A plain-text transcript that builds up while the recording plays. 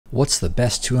What's the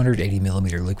best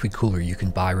 280mm liquid cooler you can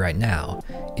buy right now?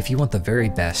 If you want the very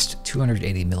best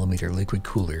 280mm liquid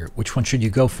cooler, which one should you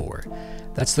go for?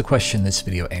 That's the question this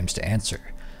video aims to answer.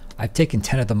 I've taken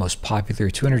 10 of the most popular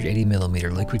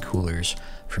 280mm liquid coolers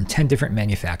from 10 different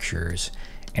manufacturers,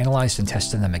 analyzed and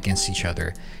tested them against each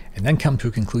other, and then come to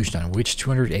a conclusion on which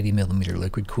 280mm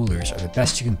liquid coolers are the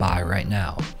best you can buy right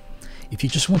now. If you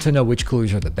just want to know which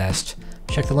coolers are the best,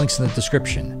 check the links in the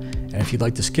description, and if you'd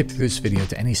like to skip through this video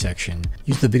to any section,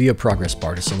 use the video progress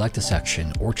bar to select a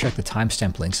section or check the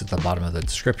timestamp links at the bottom of the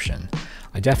description.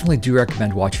 I definitely do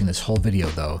recommend watching this whole video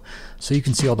though, so you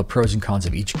can see all the pros and cons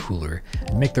of each cooler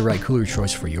and make the right cooler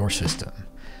choice for your system.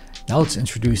 Now let's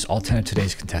introduce all 10 of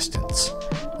today's contestants.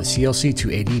 The CLC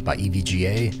 280 by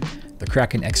EVGA, the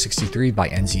Kraken X63 by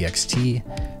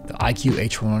NZXT, the IQ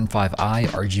H115i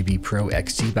RGB Pro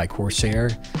XT by Corsair,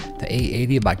 the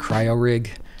A80 by CryoRig,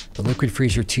 the Liquid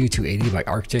Freezer 2 280 by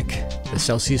Arctic, the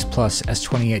Celsius Plus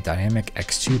S28 Dynamic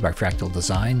X2 by Fractal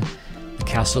Design, the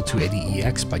Castle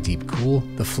 280EX by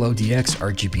Deepcool, the Flow DX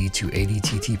RGB 280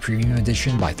 TT Premium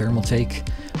Edition by Thermaltake,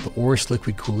 the Oris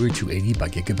Liquid Cooler 280 by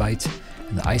Gigabyte,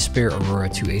 and the Ice Bear Aurora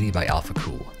 280 by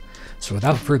AlphaCool. So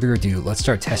without further ado, let's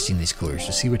start testing these coolers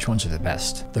to see which ones are the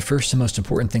best. The first and most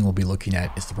important thing we'll be looking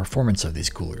at is the performance of these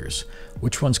coolers.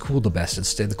 Which ones cool the best and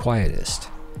stay the quietest?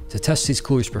 To test these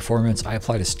coolers' performance, I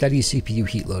applied a steady CPU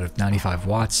heat load of 95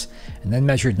 watts, and then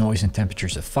measured noise and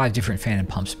temperatures of 5 different fan and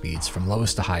pump speeds from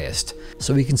lowest to highest,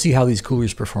 so we can see how these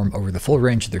coolers perform over the full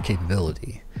range of their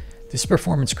capability. This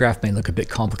performance graph may look a bit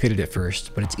complicated at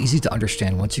first, but it's easy to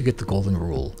understand once you get the golden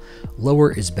rule.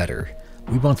 Lower is better.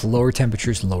 We want the lower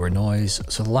temperatures and lower noise,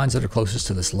 so the lines that are closest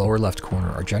to this lower left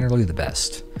corner are generally the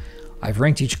best. I've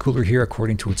ranked each cooler here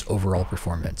according to its overall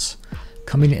performance.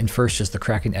 Coming in first is the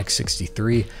Kraken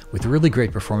X63 with really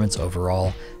great performance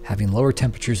overall, having lower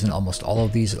temperatures than almost all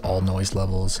of these at all noise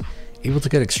levels, able to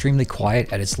get extremely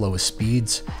quiet at its lowest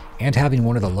speeds, and having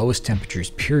one of the lowest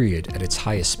temperatures period at its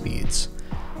highest speeds.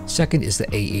 Second is the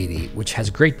A80, which has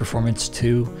great performance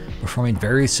too, performing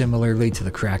very similarly to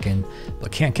the Kraken,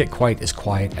 but can't get quite as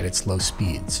quiet at its low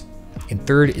speeds. And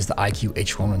third is the IQ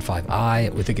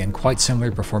H115i, with again quite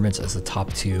similar performance as the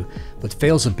top two, but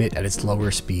fails a bit at its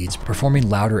lower speeds, performing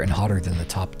louder and hotter than the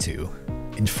top two.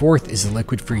 And fourth is the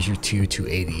Liquid Freezer 2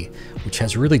 280, which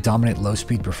has really dominant low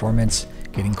speed performance,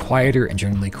 getting quieter and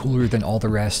generally cooler than all the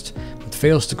rest, but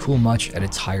fails to cool much at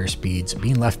its higher speeds,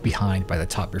 being left behind by the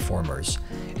top performers.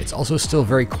 It's also still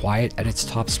very quiet at its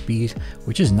top speed,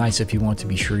 which is nice if you want to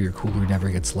be sure your cooler never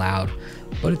gets loud,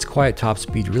 but its quiet top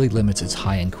speed really limits its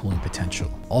high-end cooling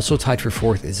potential. Also tied for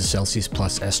fourth is the Celsius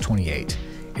Plus S28.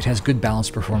 It has good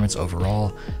balanced performance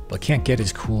overall, but can't get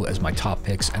as cool as my top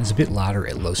picks and is a bit louder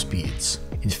at low speeds.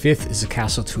 And fifth is the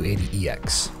Castle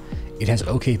 280EX. It has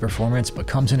okay performance, but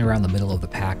comes in around the middle of the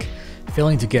pack,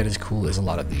 failing to get as cool as a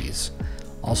lot of these.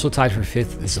 Also tied for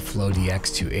fifth is the Flow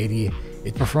DX 280.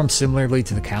 It performs similarly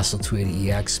to the Castle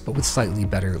 280EX, but with slightly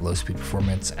better low speed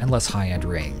performance and less high-end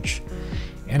range.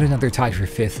 And another tied for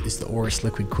fifth is the Oris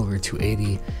Liquid Cooler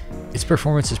 280. Its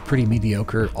performance is pretty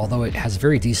mediocre, although it has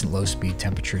very decent low speed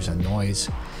temperatures and noise.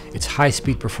 Its high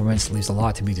speed performance leaves a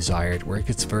lot to be desired, where it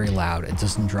gets very loud and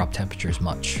doesn't drop temperatures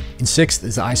much. And sixth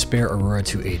is the Ice Bear Aurora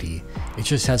 280. It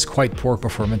just has quite poor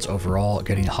performance overall,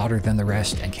 getting hotter than the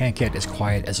rest and can't get as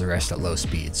quiet as the rest at low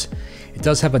speeds. It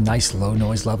does have a nice low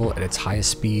noise level at its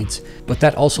highest speeds, but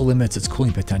that also limits its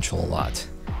cooling potential a lot.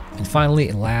 And finally,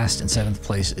 in last and seventh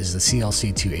place is the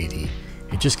CLC 280.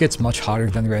 It just gets much hotter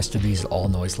than the rest of these at all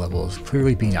noise levels,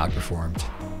 clearly being outperformed.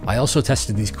 I also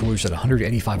tested these coolers at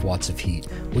 185 watts of heat,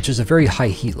 which is a very high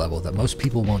heat level that most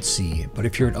people won't see, but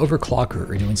if you're an overclocker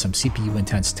or doing some CPU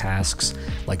intense tasks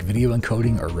like video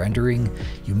encoding or rendering,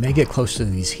 you may get close to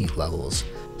these heat levels,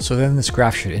 so then this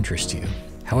graph should interest you.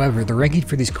 However, the ranking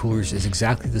for these coolers is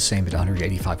exactly the same at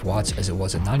 185 watts as it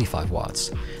was at 95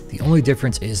 watts. The only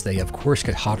difference is they of course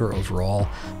get hotter overall,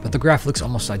 but the graph looks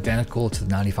almost identical to the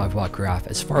 95 watt graph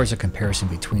as far as a comparison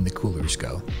between the coolers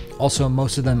go. Also,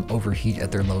 most of them overheat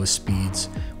at their lowest speeds,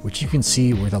 which you can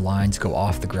see where the lines go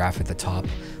off the graph at the top,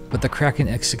 but the Kraken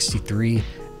X63,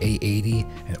 A80,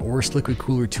 and Oris Liquid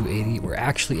Cooler 280 were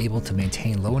actually able to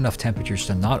maintain low enough temperatures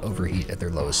to not overheat at their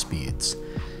lowest speeds.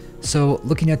 So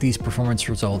looking at these performance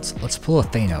results, let's pull a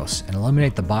Thanos and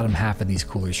eliminate the bottom half of these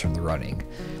coolers from the running.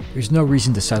 There's no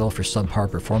reason to settle for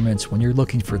subpar performance when you're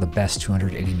looking for the best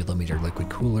 280mm liquid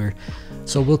cooler,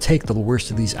 so we'll take the worst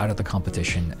of these out of the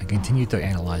competition and continue to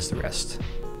analyze the rest.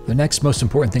 The next most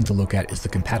important thing to look at is the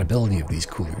compatibility of these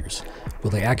coolers. Will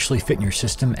they actually fit in your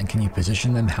system, and can you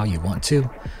position them how you want to?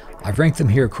 I've ranked them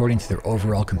here according to their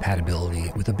overall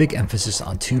compatibility, with a big emphasis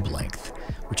on tube length,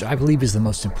 which I believe is the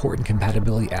most important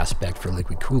compatibility aspect for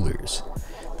liquid coolers.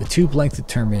 The tube length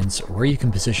determines where you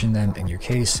can position them in your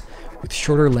case, with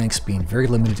shorter lengths being very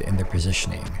limited in their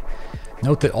positioning.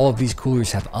 Note that all of these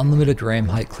coolers have unlimited RAM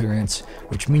height clearance,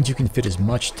 which means you can fit as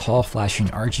much tall flashing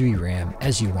RGB RAM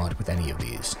as you want with any of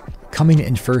these. Coming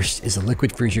in first is the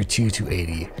Liquid Freezer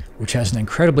 280, which has an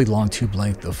incredibly long tube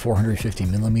length of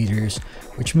 450mm,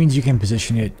 which means you can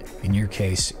position it, in your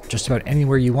case, just about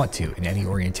anywhere you want to in any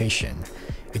orientation.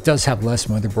 It does have less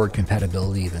motherboard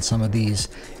compatibility than some of these,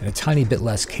 and a tiny bit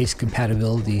less case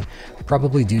compatibility,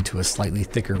 probably due to a slightly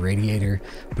thicker radiator,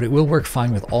 but it will work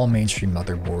fine with all mainstream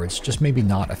motherboards, just maybe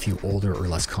not a few older or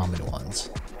less common ones.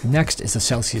 Next is the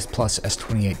Celsius Plus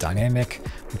S28 Dynamic,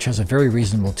 which has a very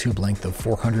reasonable tube length of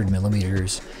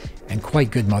 400mm, and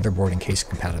quite good motherboard and case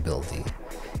compatibility.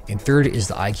 In third is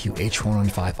the iQOO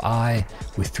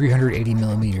H115i with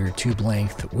 380mm tube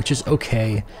length, which is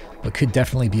okay, but could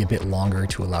definitely be a bit longer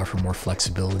to allow for more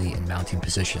flexibility in mounting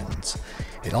positions.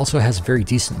 It also has very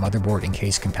decent motherboard and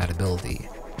case compatibility.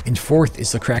 In fourth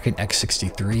is the Kraken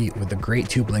X63 with a great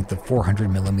tube length of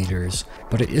 400mm,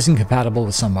 but it isn't compatible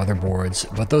with some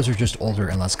motherboards, but those are just older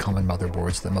and less common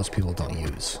motherboards that most people don't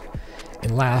use.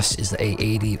 And last is the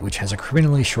A80, which has a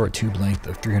criminally short tube length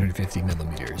of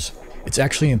 350mm. It's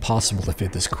actually impossible to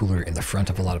fit this cooler in the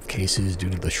front of a lot of cases due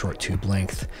to the short tube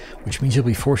length, which means you'll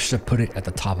be forced to put it at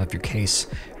the top of your case,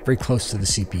 very close to the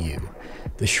CPU.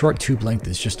 The short tube length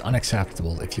is just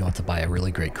unacceptable if you want to buy a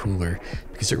really great cooler,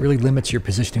 because it really limits your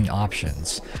positioning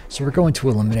options, so we're going to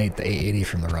eliminate the A80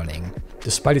 from the running.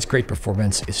 Despite its great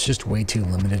performance, it's just way too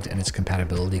limited in its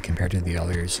compatibility compared to the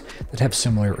others that have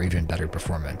similar or even better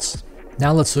performance.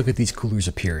 Now let's look at these coolers'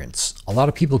 appearance. A lot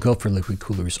of people go for liquid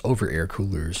coolers over air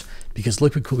coolers because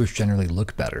liquid coolers generally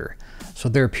look better, so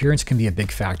their appearance can be a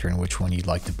big factor in which one you'd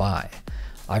like to buy.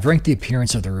 I've ranked the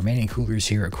appearance of the remaining coolers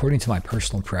here according to my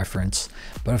personal preference,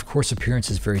 but of course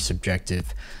appearance is very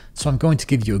subjective, so I'm going to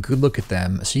give you a good look at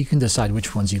them so you can decide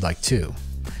which ones you'd like too.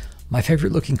 My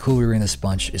favorite looking cooler in this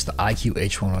bunch is the iQOO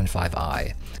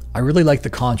H115i. I really like the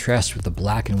contrast with the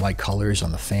black and white colors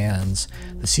on the fans,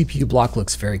 the CPU block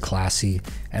looks very classy,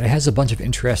 and it has a bunch of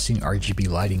interesting RGB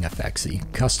lighting effects that you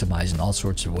can customize in all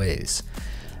sorts of ways.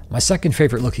 My second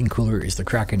favorite looking cooler is the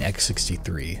Kraken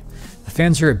X63. The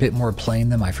fans are a bit more plain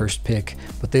than my first pick,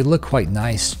 but they look quite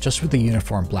nice just with the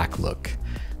uniform black look.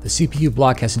 The CPU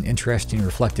block has an interesting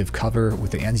reflective cover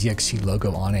with the NZXT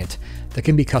logo on it that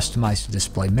can be customized to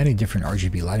display many different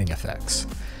RGB lighting effects.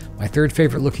 My third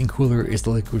favorite looking cooler is the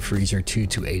Liquid Freezer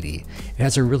 280. It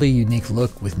has a really unique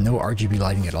look with no RGB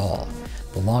lighting at all.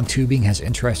 The long tubing has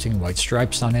interesting white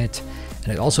stripes on it,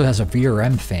 and it also has a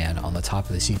VRM fan on the top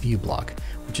of the CPU block,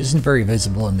 which isn't very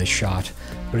visible in this shot,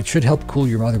 but it should help cool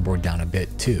your motherboard down a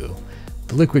bit too.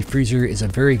 The Liquid Freezer is a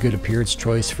very good appearance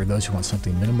choice for those who want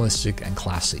something minimalistic and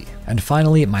classy. And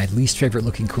finally, my least favorite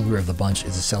looking cooler of the bunch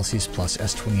is the Celsius Plus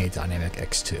S28 Dynamic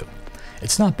X2.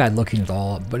 It's not bad looking at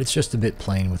all, but it's just a bit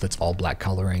plain with its all black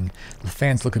coloring, the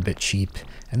fans look a bit cheap,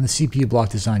 and the CPU block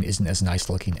design isn't as nice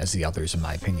looking as the others in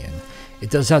my opinion.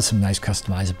 It does have some nice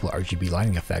customizable RGB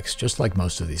lighting effects, just like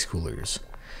most of these coolers.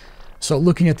 So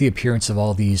looking at the appearance of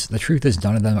all these, the truth is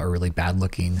none of them are really bad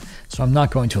looking, so I'm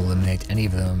not going to eliminate any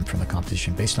of them from the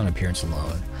competition based on appearance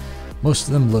alone. Most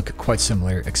of them look quite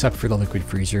similar, except for the Liquid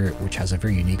Freezer, which has a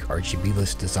very unique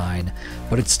RGB-less design,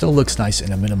 but it still looks nice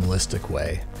in a minimalistic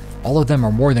way. All of them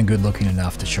are more than good looking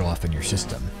enough to show off in your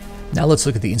system. Now let's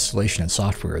look at the installation and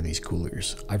software of these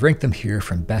coolers. I've ranked them here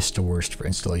from best to worst for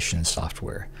installation and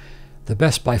software. The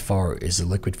best by far is the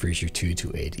Liquid Freezer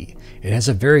 280. It has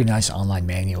a very nice online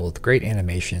manual with great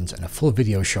animations and a full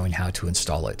video showing how to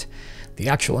install it. The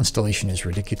actual installation is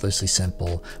ridiculously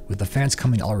simple, with the fans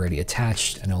coming already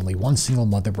attached and only one single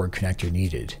motherboard connector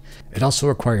needed. It also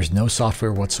requires no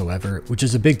software whatsoever, which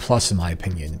is a big plus in my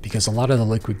opinion, because a lot of the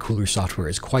liquid cooler software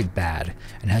is quite bad,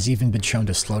 and has even been shown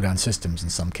to slow down systems in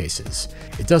some cases.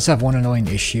 It does have one annoying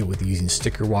issue with using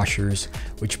sticker washers,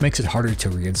 which makes it harder to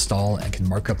reinstall and can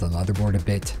mark up the motherboard a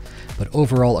bit, but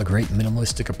overall a great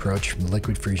minimalistic approach from the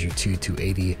Liquid Freezer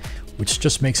 280, which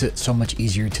just makes it so much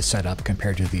easier to set up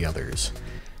compared to the others.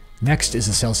 Next is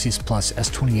the Celsius Plus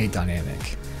S28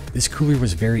 Dynamic. This cooler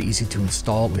was very easy to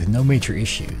install with no major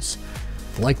issues.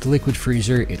 Like the Liquid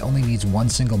Freezer, it only needs one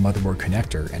single motherboard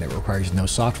connector and it requires no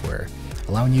software,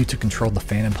 allowing you to control the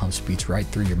fan and pump speeds right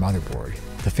through your motherboard.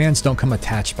 The fans don't come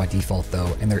attached by default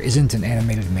though, and there isn't an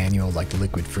animated manual like the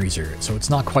Liquid Freezer, so it's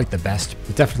not quite the best,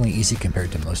 but definitely easy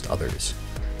compared to most others.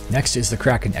 Next is the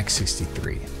Kraken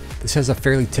X63. This has a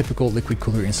fairly typical liquid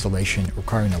cooler installation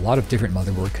requiring a lot of different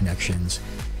motherboard connections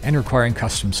and requiring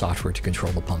custom software to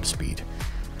control the pump speed.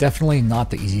 Definitely not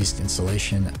the easiest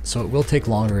installation, so it will take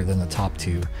longer than the top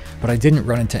two, but I didn't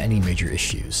run into any major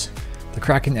issues. The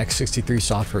Kraken X63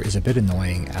 software is a bit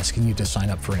annoying, asking you to sign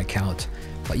up for an account,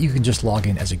 but you can just log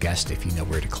in as a guest if you know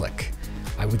where to click.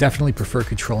 I would definitely prefer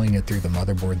controlling it through the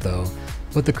motherboard though,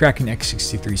 but the Kraken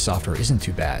X63 software isn't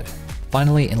too bad.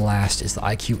 Finally and last is the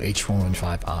iQOO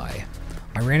H115i.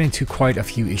 I ran into quite a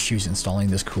few issues installing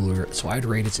this cooler, so I'd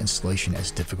rate its installation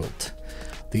as difficult.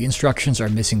 The instructions are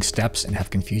missing steps and have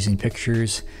confusing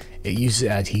pictures. It uses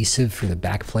adhesive for the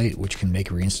backplate, which can make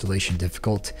reinstallation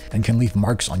difficult and can leave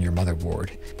marks on your motherboard.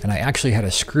 And I actually had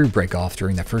a screw break off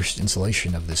during the first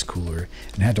installation of this cooler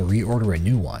and had to reorder a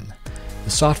new one.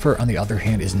 The software, on the other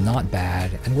hand, is not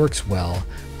bad and works well,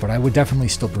 but I would definitely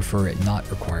still prefer it not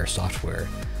require software.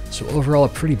 So overall, a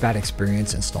pretty bad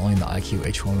experience installing the iQOO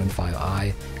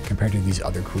H115i compared to these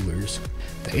other coolers.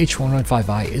 The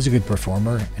H115i is a good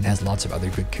performer and has lots of other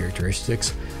good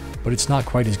characteristics, but it's not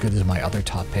quite as good as my other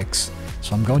top picks,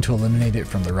 so I'm going to eliminate it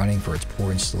from the running for its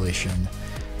poor installation.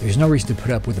 There's no reason to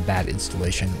put up with a bad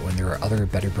installation when there are other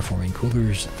better performing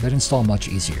coolers that install much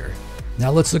easier.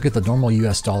 Now let's look at the normal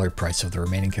US dollar price of the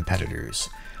remaining competitors.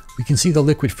 We can see the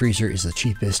liquid freezer is the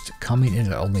cheapest, coming in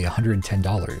at only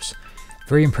 $110.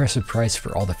 Very impressive price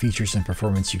for all the features and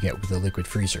performance you get with the liquid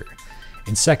freezer.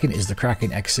 And second is the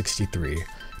Kraken X63,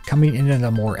 coming in at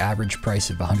a more average price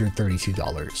of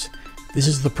 $132. This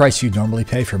is the price you'd normally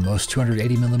pay for most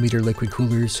 280mm liquid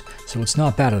coolers, so it's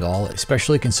not bad at all,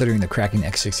 especially considering the Kraken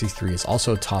X63 is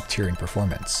also top tier in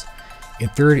performance. And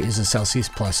third is the Celsius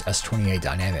Plus S28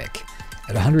 Dynamic.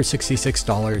 At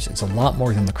 $166, it's a lot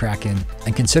more than the Kraken,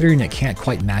 and considering it can't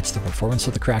quite match the performance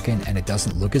of the Kraken and it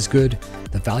doesn't look as good,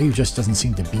 the value just doesn't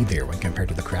seem to be there when compared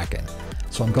to the Kraken.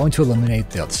 So I'm going to eliminate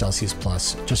the Celsius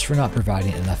Plus just for not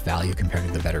providing enough value compared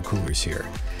to the better coolers here.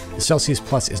 The Celsius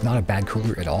Plus is not a bad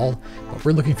cooler at all, but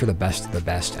we're looking for the best of the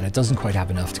best, and it doesn't quite have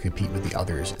enough to compete with the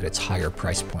others at its higher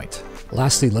price point.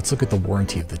 Lastly, let's look at the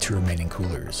warranty of the two remaining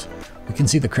coolers. We can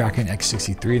see the Kraken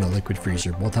X63 and the liquid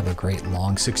freezer both have a great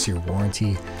long 6-year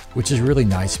warranty, which is really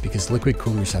nice because liquid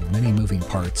coolers have many moving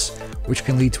parts, which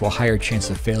can lead to a higher chance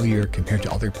of failure compared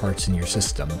to other parts in your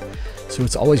system. So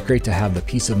it's always great to have the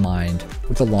peace of mind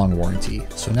with a long warranty.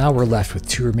 So now we're left with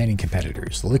two remaining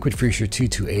competitors, the liquid freezer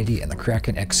 280 and the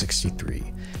Kraken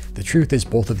X63. The truth is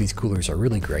both of these coolers are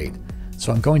really great,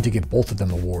 so I'm going to give both of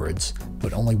them awards,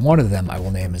 but only one of them I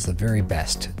will name as the very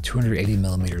best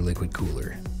 280mm liquid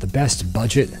cooler. The best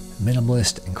budget,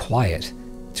 minimalist, and quiet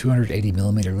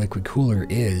 280mm liquid cooler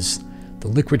is the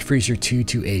Liquid Freezer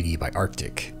 280 by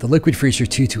Arctic. The Liquid Freezer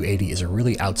 280 is a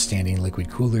really outstanding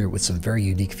liquid cooler with some very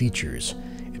unique features.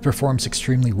 It performs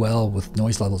extremely well with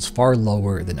noise levels far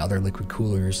lower than other liquid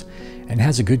coolers and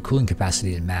has a good cooling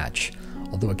capacity to match,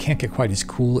 although it can't get quite as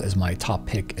cool as my top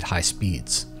pick at high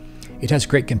speeds. It has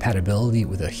great compatibility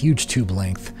with a huge tube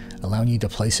length, allowing you to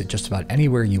place it just about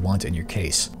anywhere you want in your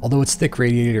case, although its thick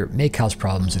radiator may cause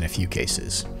problems in a few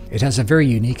cases. It has a very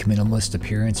unique minimalist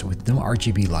appearance with no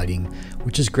RGB lighting,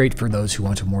 which is great for those who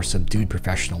want a more subdued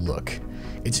professional look.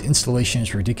 Its installation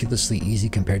is ridiculously easy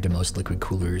compared to most liquid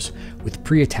coolers, with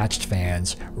pre-attached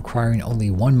fans requiring only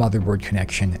one motherboard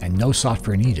connection and no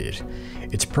software needed.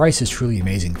 Its price is truly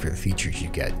amazing for the features you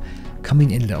get, coming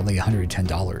in at only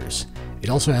 $110. It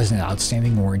also has an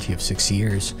outstanding warranty of 6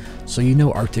 years, so you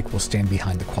know Arctic will stand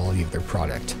behind the quality of their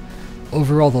product.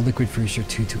 Overall, the Liquid Freezer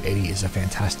 280 is a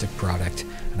fantastic product,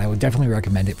 and I would definitely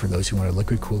recommend it for those who want a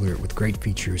liquid cooler with great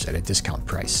features at a discount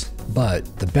price.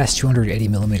 But the best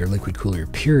 280mm liquid cooler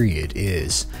period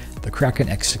is the Kraken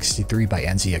X63 by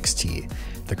NZXT.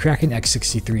 The Kraken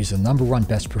X63 is the #1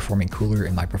 best performing cooler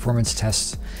in my performance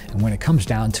tests, and when it comes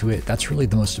down to it, that's really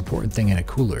the most important thing in a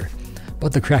cooler.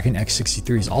 But the Kraken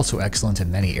X63 is also excellent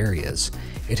in many areas.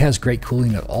 It has great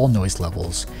cooling at all noise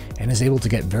levels, and is able to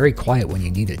get very quiet when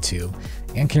you need it to,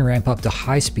 and can ramp up to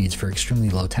high speeds for extremely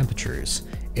low temperatures.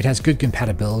 It has good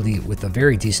compatibility with a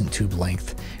very decent tube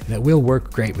length, and it will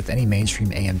work great with any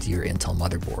mainstream AMD or Intel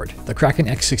motherboard. The Kraken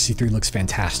X63 looks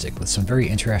fantastic with some very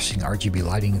interesting RGB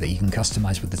lighting that you can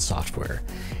customize with its software.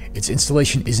 Its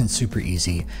installation isn't super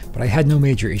easy, but I had no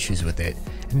major issues with it,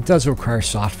 and it does require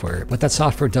software, but that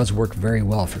software does work very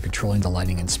well for controlling the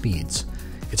lighting and speeds.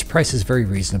 Its price is very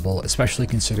reasonable, especially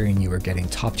considering you are getting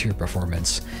top tier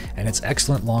performance, and its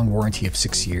excellent long warranty of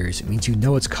 6 years means you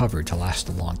know it's covered to last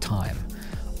a long time.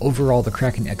 Overall, the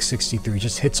Kraken X63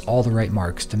 just hits all the right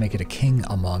marks to make it a king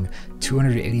among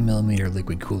 280mm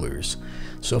liquid coolers.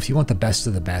 So if you want the best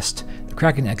of the best, the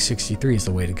Kraken X63 is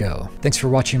the way to go. Thanks for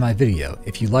watching my video.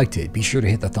 If you liked it, be sure to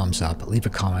hit the thumbs up, leave a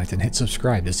comment, and hit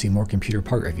subscribe to see more computer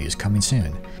part reviews coming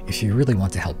soon. If you really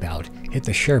want to help out, hit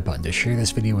the share button to share this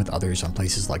video with others on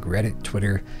places like Reddit,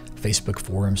 Twitter, Facebook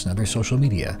forums, and other social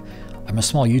media. I'm a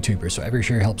small YouTuber, so every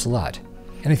share helps a lot.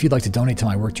 And if you'd like to donate to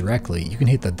my work directly, you can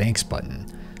hit the thanks button.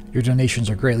 Your donations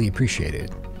are greatly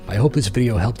appreciated. I hope this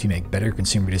video helped you make better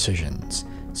consumer decisions.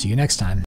 See you next time.